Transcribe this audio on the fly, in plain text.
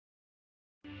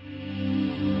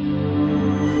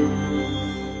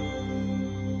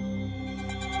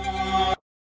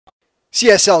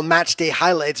CSL Matchday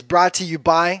Highlights brought to you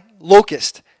by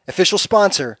Locust, official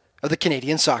sponsor of the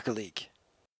Canadian Soccer League.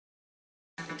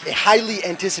 A highly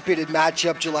anticipated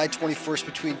matchup July 21st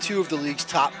between two of the league's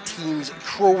top teams.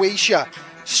 Croatia,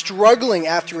 struggling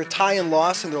after a tie and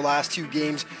loss in their last two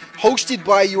games, hosted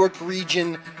by York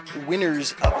Region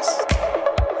winners of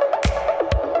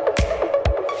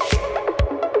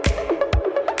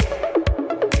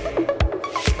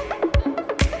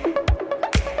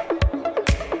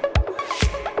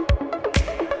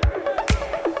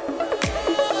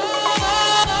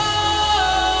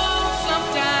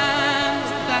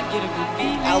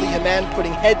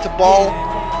putting head to ball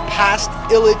past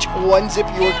Illich, 1-zip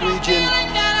York Region,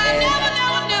 and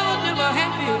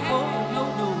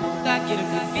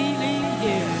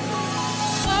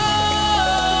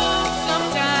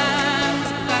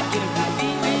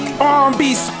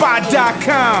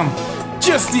RBSpot.com,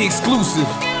 just the exclusive.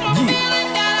 Yeah.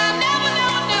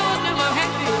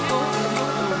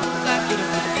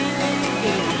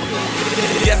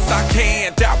 Yes, I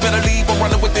can. Doubt better leave. I'm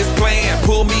running with this plan.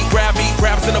 Pull me, grab me.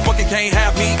 Grabs in a bucket can't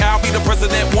have me. I'll be the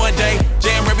president one day.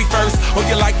 January 1st. Oh,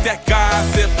 you like that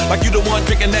gossip? Like you the one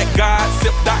drinking that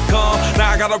gossip.com.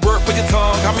 Now I gotta work for your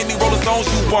tongue. How many Rolling Stones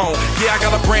you want? Yeah, I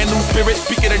got a brand new spirit.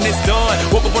 Speak it and it's done.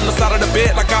 Woke up on the side of the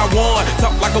bed like I won.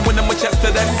 Talk like a winner, my chest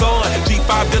to that sun.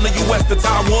 G5 in the US to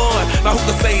Taiwan. Now who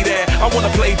can say that? I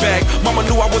wanna play back. Mama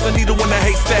knew I was a needle in the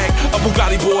haystack. A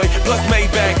Bugatti boy plus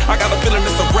Maybach. I got a feeling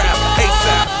it's a rap.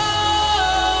 ASAP.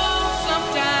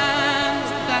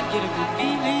 Get a good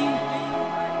feeling,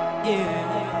 yeah.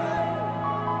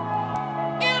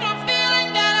 Get a feeling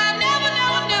that I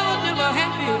never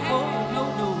had before. No,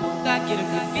 I get a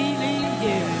good feeling,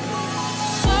 yeah.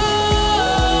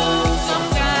 Oh,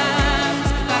 sometimes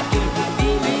I get a good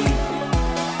feeling,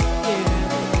 yeah.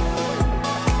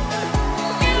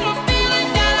 Get a feeling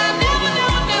that I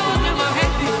never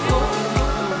had before.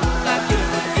 I get a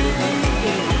good feeling,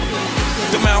 yeah.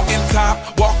 The mountain top,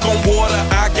 walk on water.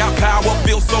 I got power,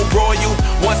 feel so royal.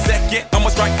 1 second, I'ma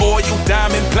strike oil.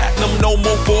 Diamond, platinum, no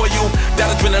more for you.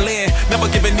 That adrenaline, never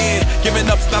giving in. Giving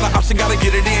up's not an option, gotta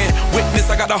get it in. Witness,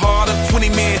 I got the heart of 20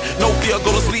 men. No fear,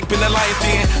 go to sleep in the lion's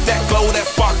den. That glow, that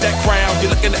spark, that crown. You're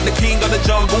looking at the king of the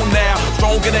jungle now.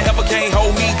 Stronger than ever, can't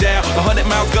hold me down. 100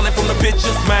 miles gunning from the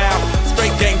bitch's mouth.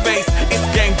 Straight game face, it's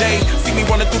game day. See me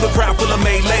running through the crowd full of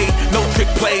melee. No trick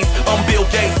plays, I'm Bill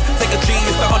Gates. Take a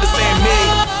genius to understand me.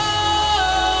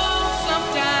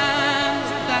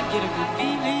 Get a good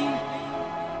feeling,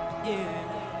 yeah.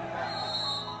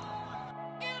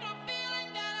 Get a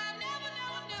feeling that I never.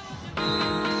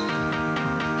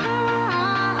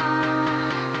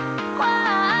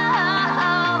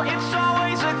 Wow, it's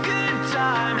always a good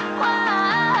time.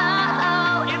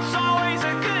 Wow, it's always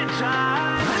a good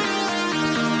time.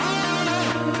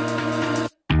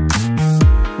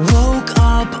 Woke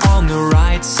up on the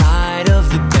right side of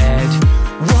the bed.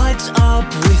 What's up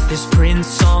with this Prince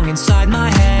song inside my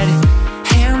head?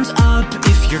 Hands up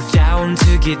if you're down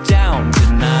to get down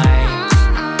tonight,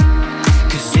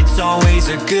 'cause it's always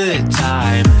a good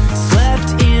time.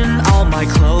 Slept in all my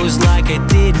clothes like I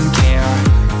didn't care.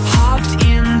 Hopped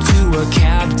into a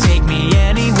cab, take me